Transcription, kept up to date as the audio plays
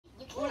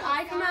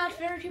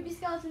creepy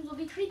skeletons will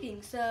be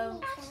creeping, so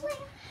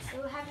it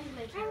will happen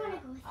later. I want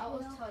to go I will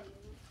through. tell you.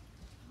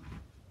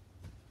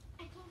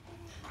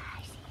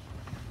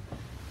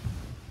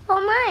 For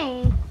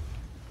mine.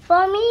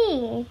 For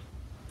me.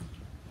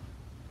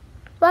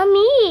 For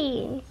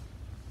me.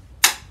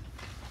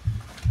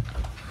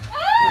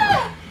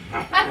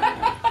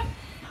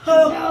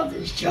 Now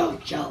the show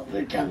shall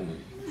begin.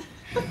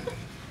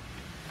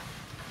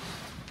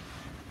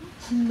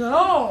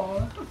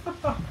 No!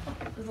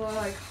 It's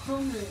like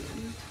hungry.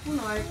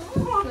 Like,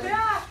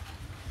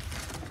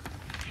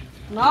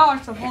 now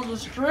I suppose a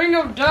string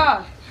of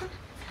death.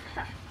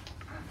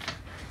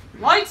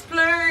 Lights,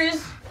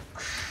 please.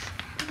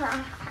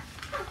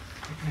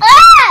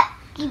 Ah!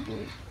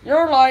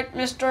 Your light,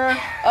 mister.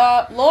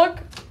 Look.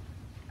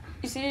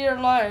 You see your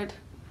light.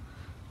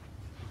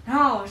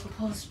 Now I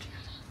suppose to.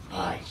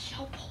 I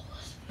shall pull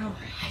this. No,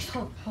 I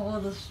shall pull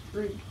the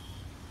string.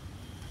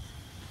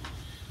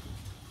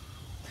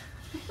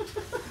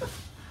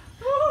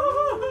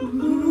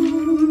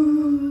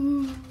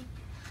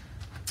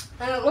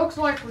 And it looks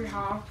like we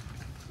have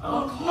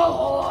Oh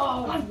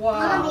no!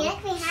 wow. Mommy,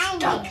 look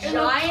behind you.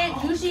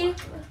 Giant juicy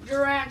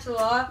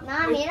tarantula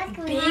Mommy, with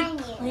look big behind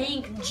you.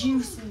 pink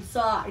juice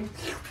inside.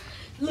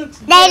 Looks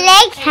They very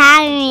like tasty.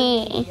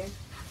 Harry.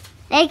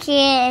 Look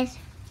here.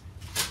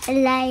 A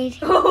light.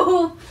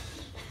 Oh,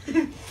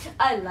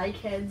 I like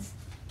heads.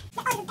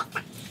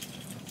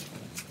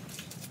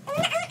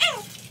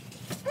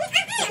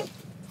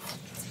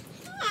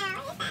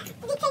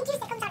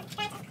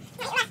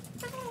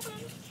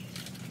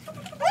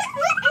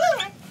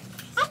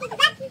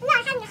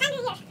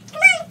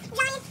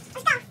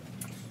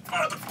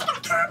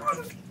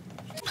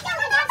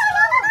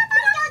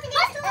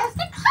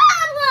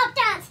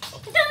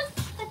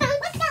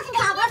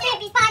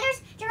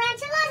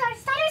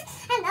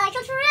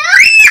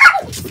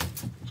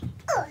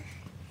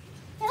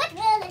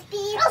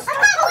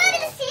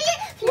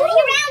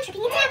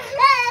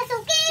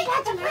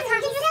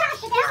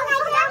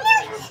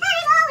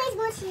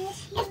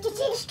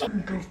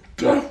 String of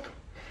death!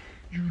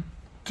 You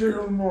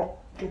dare not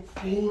to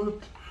pull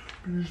it,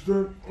 because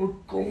then a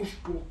ghost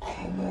will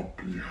come up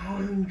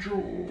behind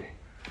you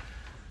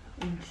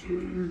and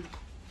say,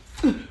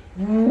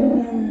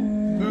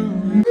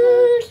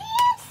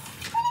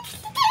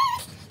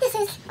 This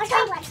is our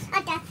string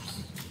of death.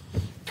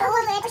 Pull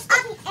it up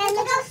and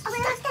the ghost of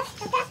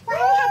death. Why do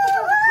we have to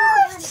pull the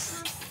cobwebs?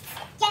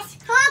 Yes,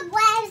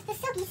 cobwebs, the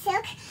silky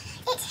silk.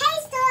 It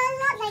tastes a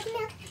lot like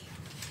milk.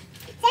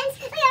 Since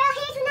we are all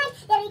here tonight,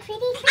 very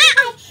creepy,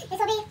 night. This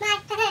will be my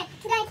tonight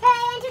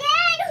and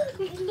today.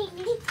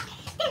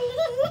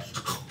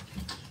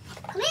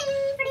 Come in,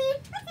 pretty.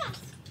 What's that?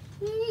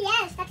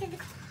 Yes, that is the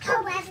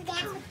cobwebs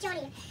dance with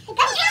Johnny. The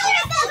ghost.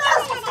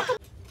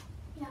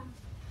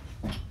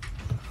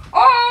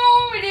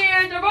 Oh, it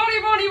is the bunny,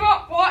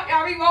 what,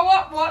 Abby,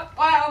 what? I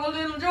have a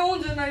little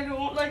Jones and I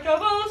don't like the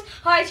bones.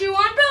 I chew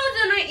on bones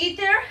and I eat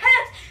their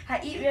heads. I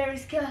eat very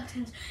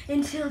skeletons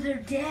until they're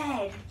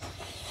dead.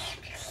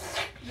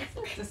 This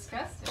is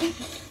disgusting.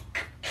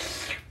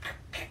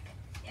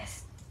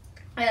 Yes,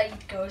 I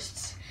eat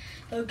ghosts.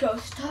 The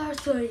ghosts are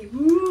so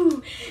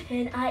woo,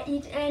 and I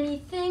eat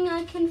anything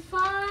I can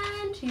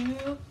find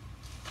to.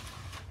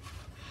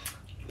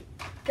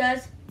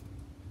 Cause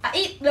I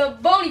eat the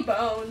bony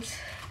bones.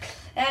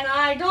 And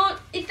I don't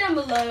eat them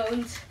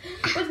alone.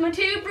 With my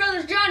two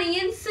brothers, Johnny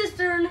and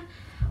Cistern,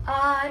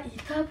 I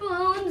eat the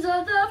bones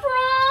of the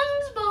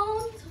bronze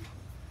bones.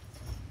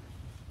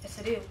 Yes,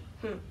 I do.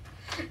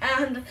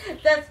 And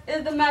that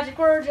is the magic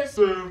word. Just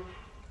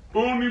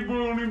bony,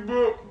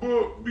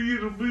 butt,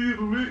 beetle,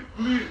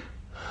 lit,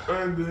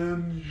 and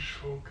then you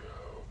shall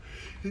go.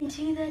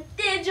 into the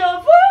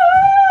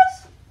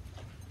Digiverse.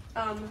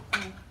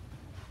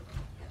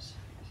 Yes.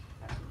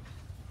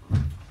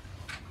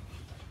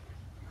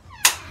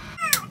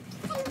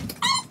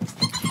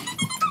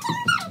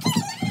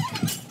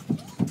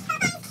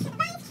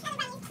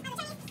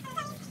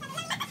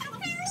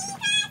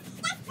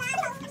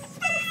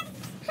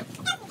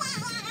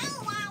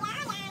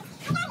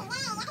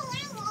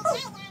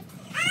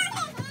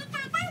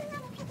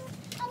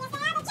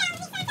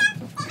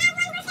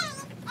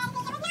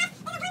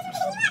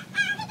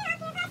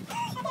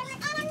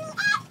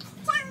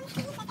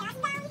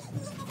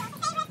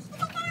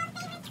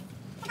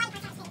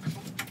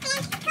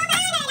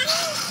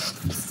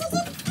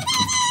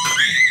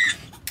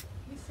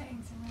 He's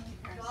saying some really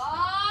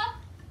gross.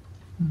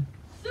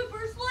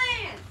 Super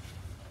Slam.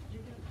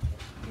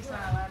 He's not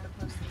allowed to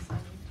post this on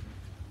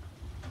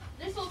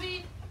YouTube. This will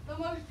be the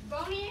most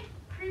bony,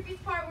 creepy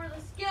part where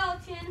the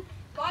skeleton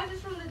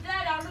rises from the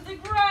dead out of the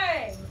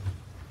grave.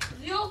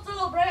 You'll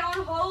celebrate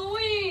on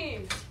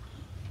Halloween.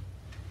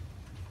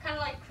 Kind of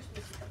like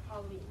Christmas except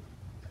Halloween.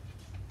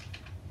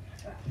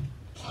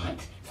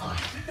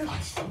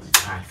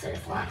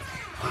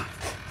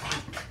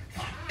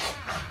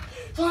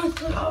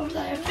 Over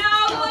there.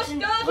 Now the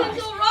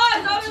skeletons will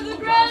rise out of the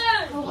grave.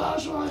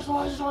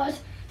 Rise.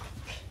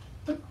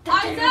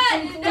 I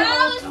said,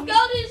 now the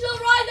skeletons will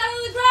rise out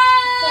of the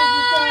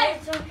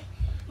grave.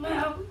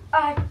 Now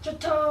I just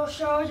told will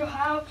show you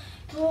how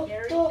to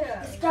Here we do go.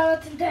 the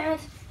skeleton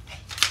dance.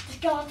 The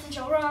skeleton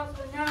shall run,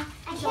 but now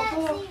I shall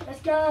can't do see. the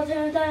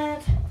skeleton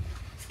dance.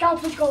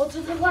 Skeletons go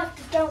to the left,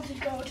 the skeletons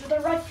go to the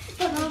right,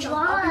 skeletons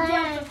jump up and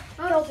down,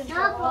 skeletons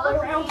go all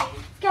around.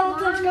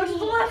 Skeletons go to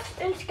the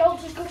left, and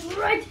skeletons go to the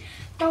right.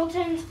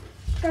 Skeletons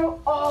go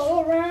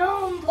all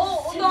around.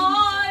 Oh,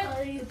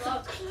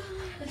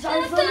 It's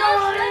time for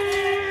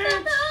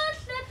night.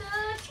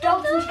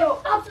 Skeletons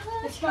go up,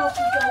 the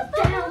skeletons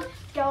go down,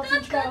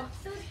 skeletons go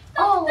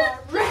all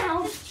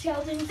around.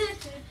 Skeletons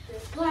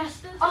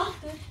blast off,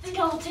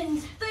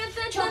 skeletons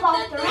jump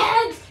off their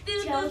heads,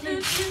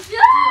 skeletons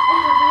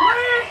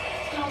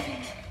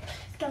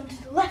skeletons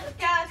to the left,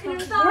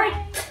 skeletons to the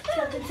right,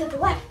 skeletons to the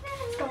left,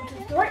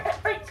 skeletons to the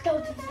right,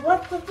 skeletons to the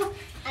left, skeletons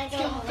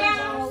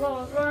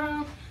all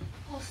around.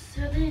 Oh,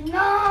 silly,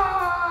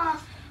 no!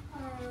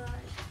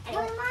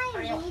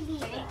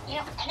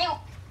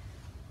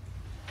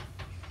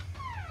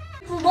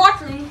 For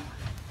watching.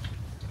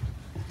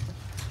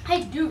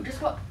 Hey, dude, guess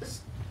what?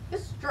 This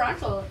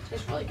tarantula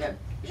tastes really good.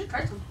 You should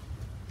try some.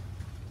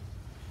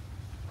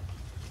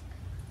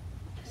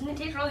 Doesn't it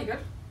taste really good?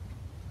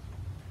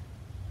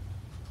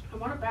 I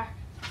want it back.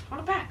 I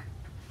want it back.